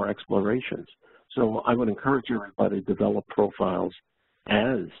need more explorations. So I would encourage everybody to develop profiles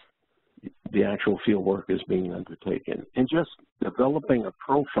as the actual field work is being undertaken. And just developing a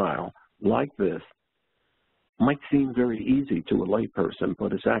profile like this might seem very easy to a layperson,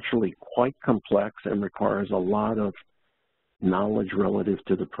 but it's actually quite complex and requires a lot of knowledge relative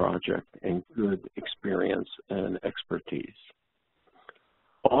to the project and good experience and expertise.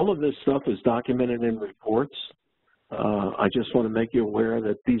 All of this stuff is documented in reports. I just want to make you aware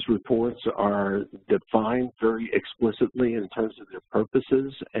that these reports are defined very explicitly in terms of their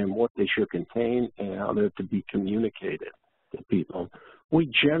purposes and what they should contain and how they're to be communicated to people. We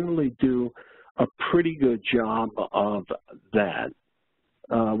generally do a pretty good job of that.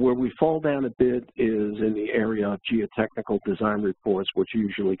 Where we fall down a bit is in the area of geotechnical design reports, which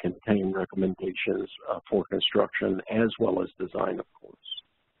usually contain recommendations for construction as well as design, of course.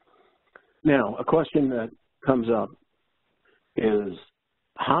 Now, a question that comes up is,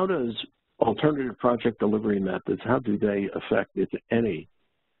 how does alternative project delivery methods, how do they affect, if any,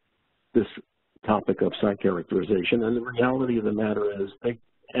 this topic of site characterization? And the reality of the matter is,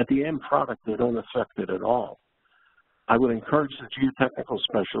 at the end product, they don't affect it at all. I would encourage the geotechnical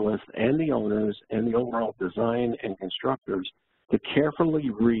specialists and the owners and the overall design and constructors to carefully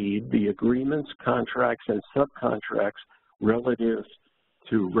read the agreements, contracts, and subcontracts relative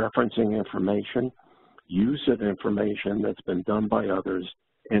to referencing information, use of information that's been done by others,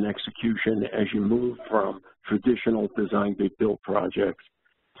 and execution as you move from traditional design-build projects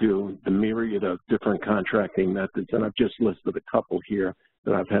to the myriad of different contracting methods. And I've just listed a couple here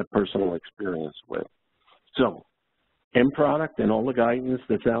that I've had personal experience with. So, end product and all the guidance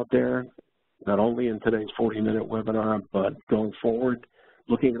that's out there, not only in today's 40-minute webinar, but going forward,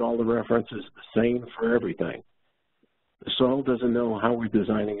 looking at all the references, the same for everything. The soil doesn't know how we're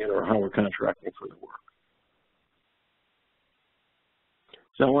designing it or how we're contracting for the work.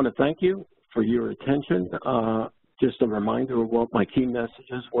 So I want to thank you for your attention. Just a reminder of what my key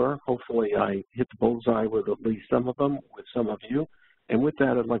messages were. Hopefully I hit the bullseye with at least some of them with some of you. And with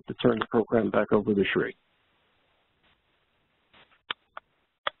that, I'd like to turn the program back over to Sri.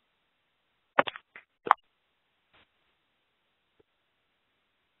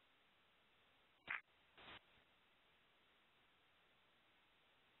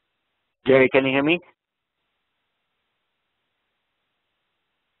 Jerry, can you hear me?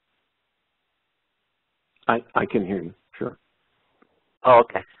 I can hear you, sure. Oh,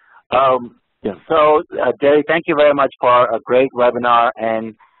 okay. Yeah. So, Jerry, thank you very much for a great webinar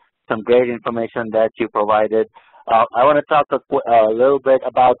and some great information that you provided. I want to talk a little bit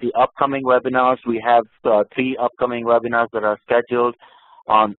about the upcoming webinars. We have 3 upcoming webinars that are scheduled.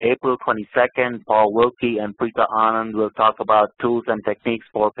 On April 22nd, Paul Wilkie and Preeta Anand will talk about tools and techniques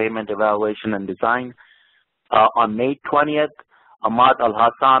for pavement evaluation and design. On May 20th, Ahmad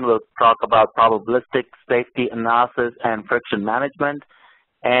Al-Hassan will talk about probabilistic safety analysis and friction management.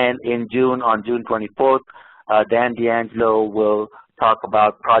 And in June, on June 24th, Dan D'Angelo will talk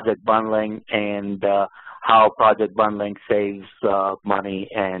about project bundling and how project bundling saves money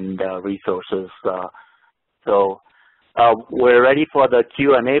and resources. We're ready for the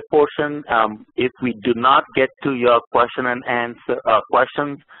Q&A portion. If we do not get to your question and answer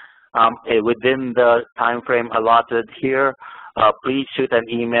questions within the time frame allotted here, please shoot an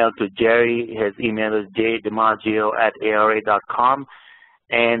email to Jerry. His email is jdimaggio@ara.com.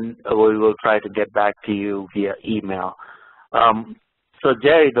 and we will try to get back to you via email. So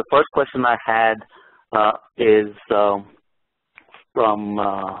Jerry, the first question I had is from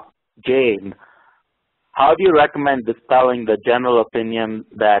Jane. How do you recommend dispelling the general opinion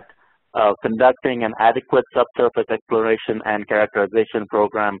that conducting an adequate subsurface exploration and characterization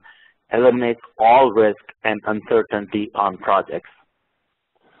program eliminates all risk and uncertainty on projects?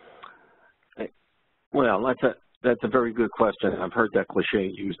 Well, that's a very good question. I've heard that cliche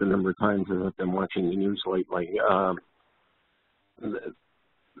used a number of times as I've been watching the news lately.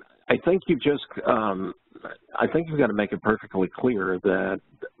 I think you've got to make it perfectly clear that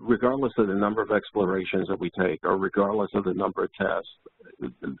regardless of the number of explorations that we take or regardless of the number of tests,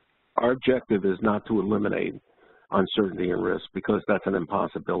 our objective is not to eliminate uncertainty and risk, because that's an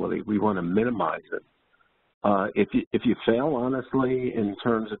impossibility. We want to minimize it. If you fail honestly in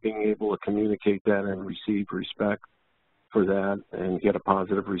terms of being able to communicate that and receive respect for that and get a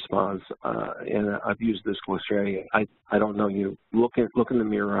positive response, and I've used this cliche, I don't know you, look in the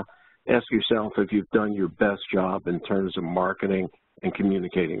mirror, ask yourself if you've done your best job in terms of marketing and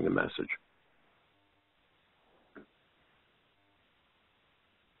communicating the message.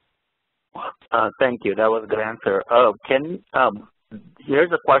 Thank you. That was a good answer.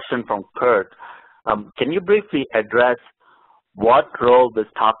 Here's a question from Kurt. Can you briefly address what role this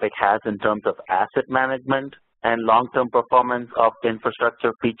topic has in terms of asset management and long-term performance of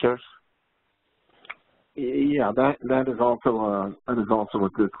infrastructure features? Yeah, that is also a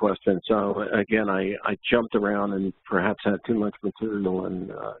good question. So again, I jumped around and perhaps had too much material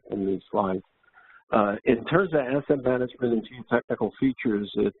in these slides. In terms of asset management and geotechnical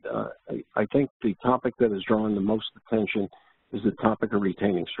features, I think the topic that is drawing the most attention is the topic of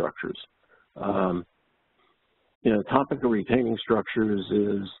retaining structures. The topic of retaining structures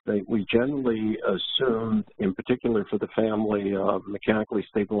is that we generally assume, in particular for the family of mechanically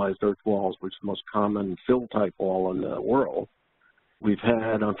stabilized earth walls, which is the most common fill-type wall in the world, we've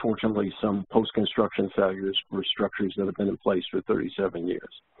had, unfortunately, some post-construction failures for structures that have been in place for 37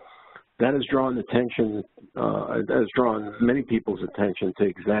 years. That has drawn many people's attention to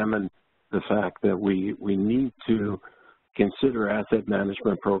examine the fact that we need to consider asset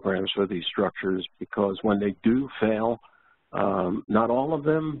management programs for these structures, because when they do fail, not all of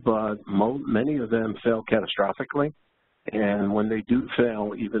them, but many of them fail catastrophically. And when they do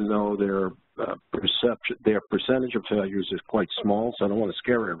fail, even though their percentage of failures is quite small, so I don't want to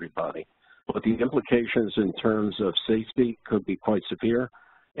scare everybody, but the implications in terms of safety could be quite severe.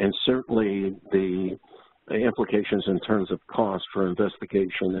 And certainly the implications in terms of cost for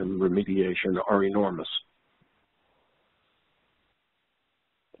investigation and remediation are enormous.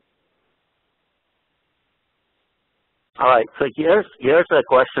 All right, so here's a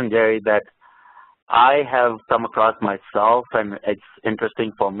question, Jerry, that I have come across myself, and it's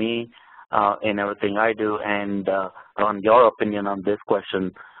interesting for me in everything I do, and on your opinion on this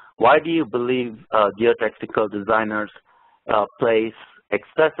question. Why do you believe geotechnical designers place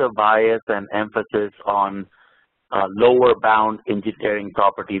excessive bias and emphasis on lower bound engineering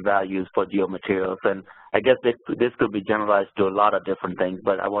property values for geomaterials? And I guess this could be generalized to a lot of different things,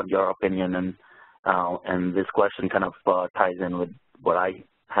 but I want your opinion, and this question kind of ties in with what I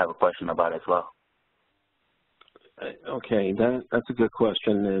have a question about as well. Okay, that's a good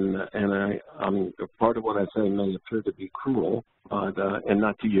question, and part of what I say may appear to be cruel, and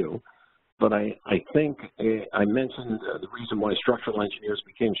not to you. But I think I mentioned the reason why structural engineers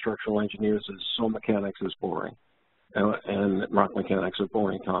became structural engineers is soil mechanics is boring, and rock mechanics are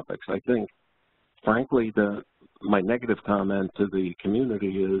boring topics. I think, frankly, my negative comment to the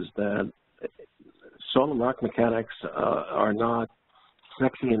community is that soil and rock mechanics are not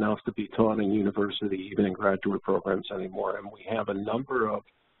sexy enough to be taught in university, even in graduate programs anymore. And we have a number of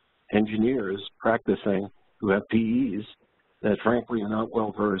engineers practicing who have PEs that frankly are not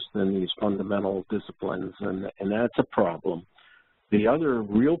well versed in these fundamental disciplines, and that's a problem. The other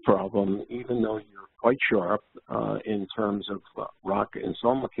real problem, even though you're quite sharp in terms of rock and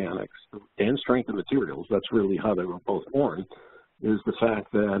soil mechanics and strength of materials, that's really how they were both born, is the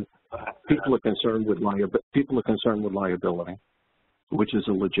fact that people are concerned with liability, which is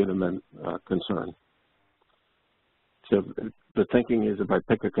a legitimate concern. So the thinking is, if I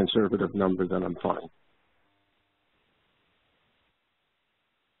pick a conservative number, then I'm fine.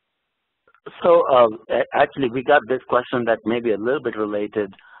 So actually, we got this question that may be a little bit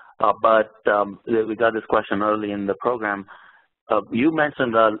related, but we got this question early in the program. You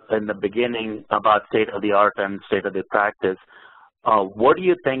mentioned in the beginning about state-of-the-art and state-of-the-practice. What do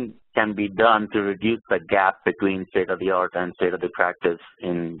you think can be done to reduce the gap between state-of-the-art and state-of-the-practice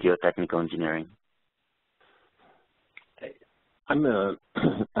in geotechnical engineering?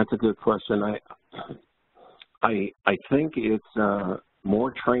 That's a good question. I think it's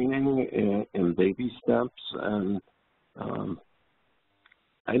more training in baby steps, and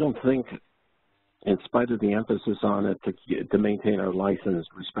I don't think, in spite of the emphasis on it to maintain our license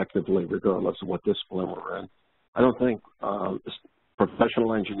respectively, regardless of what discipline we're in, I don't think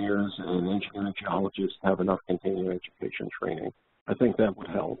professional engineers and engineering geologists have enough continuing education training. I think that would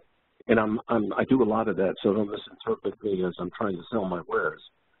help. And I do a lot of that, so don't misinterpret me as I'm trying to sell my wares.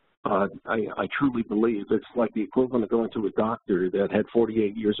 I truly believe it's like the equivalent of going to a doctor that had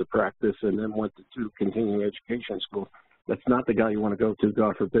 48 years of practice and then went to continuing education school. That's not the guy you want to go to,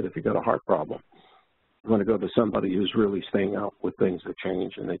 God forbid, if you got a heart problem. You want to go to somebody who's really staying out with things that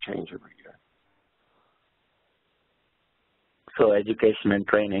change, and they change every year. So education and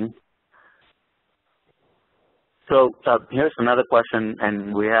training. So here's another question,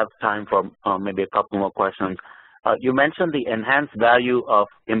 and we have time for maybe a couple more questions. You mentioned the enhanced value of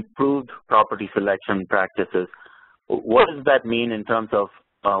improved property selection practices. What does that mean in terms of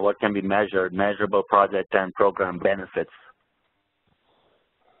what can be measured, measurable project and program benefits?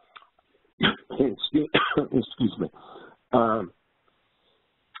 Excuse me.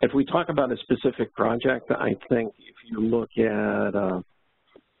 If we talk about a specific project, I think if you look at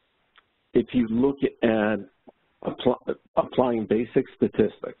applying basic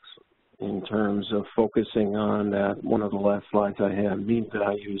statistics in terms of focusing on that, one of the last slides I had, mean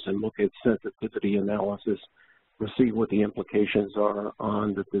values, and look at sensitivity analysis to see what the implications are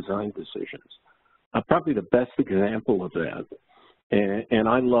on the design decisions. Probably the best example of that, and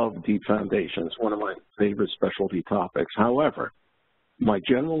I love deep foundations, one of my favorite specialty topics. However, my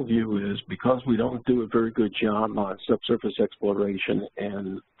general view is because we don't do a very good job on subsurface exploration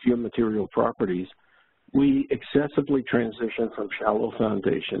and geomaterial properties, we excessively transition from shallow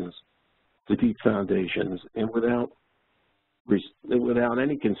foundations to deep foundations, and without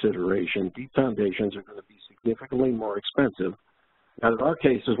any consideration, deep foundations are going to be significantly more expensive. Now, there are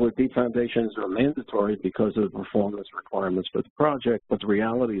cases where deep foundations are mandatory because of the performance requirements for the project, but the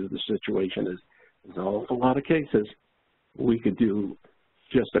reality of the situation is, in an awful lot of cases, we could do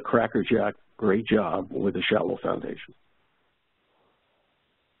just a crackerjack great job with a shallow foundation.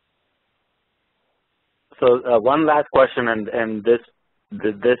 So one last question, and this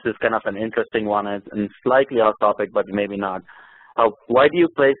is kind of an interesting one and slightly off topic, but maybe not. Why do you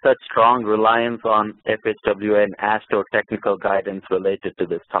place such strong reliance on FHWA and AASHTO technical guidance related to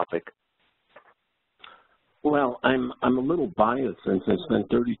this topic? Well, I'm a little biased since I spent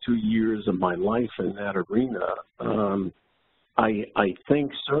 32 years of my life in that arena. I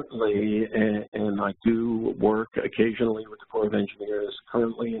think certainly, and I do work occasionally with the Corps of Engineers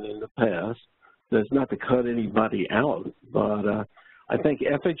currently and in the past. That's not to cut anybody out, but I think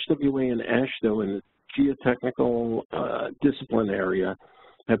FHWA and AASHTO in the geotechnical discipline area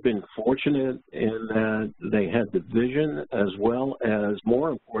have been fortunate in that they had the vision as well as, more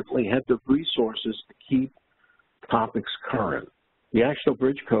importantly, had the resources to keep topics current. The AASHTO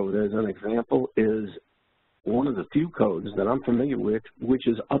Bridge Code, as an example, is one of the few codes that I'm familiar with which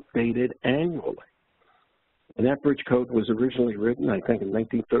is updated annually. And that bridge code was originally written, I think, in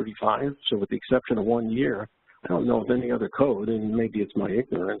 1935, so with the exception of 1 year, I don't know of any other code, and maybe it's my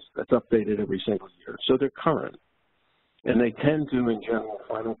ignorance, that's updated every single year. So they're current. And they tend to, in general,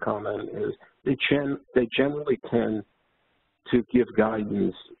 final comment is, they generally tend to give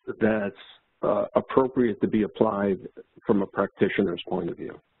guidance that's appropriate to be applied from a practitioner's point of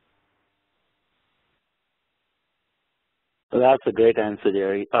view. Well, that's a great answer,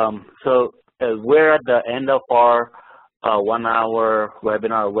 Jerry. So we're at the end of our 1-hour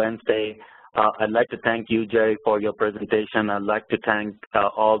webinar Wednesday. I'd like to thank you, Jerry, for your presentation. I'd like to thank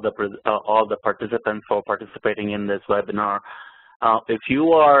all the participants for participating in this webinar. If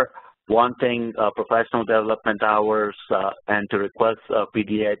you are wanting professional development hours and to request a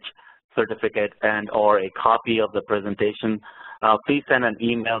PDH certificate and or a copy of the presentation, please send an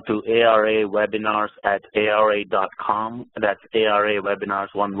email to arawebinars@ara.com. That's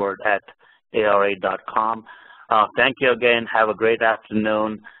arawebinars, one word, at ara.com. Thank you again. Have a great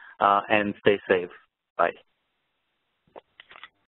afternoon and stay safe. Bye.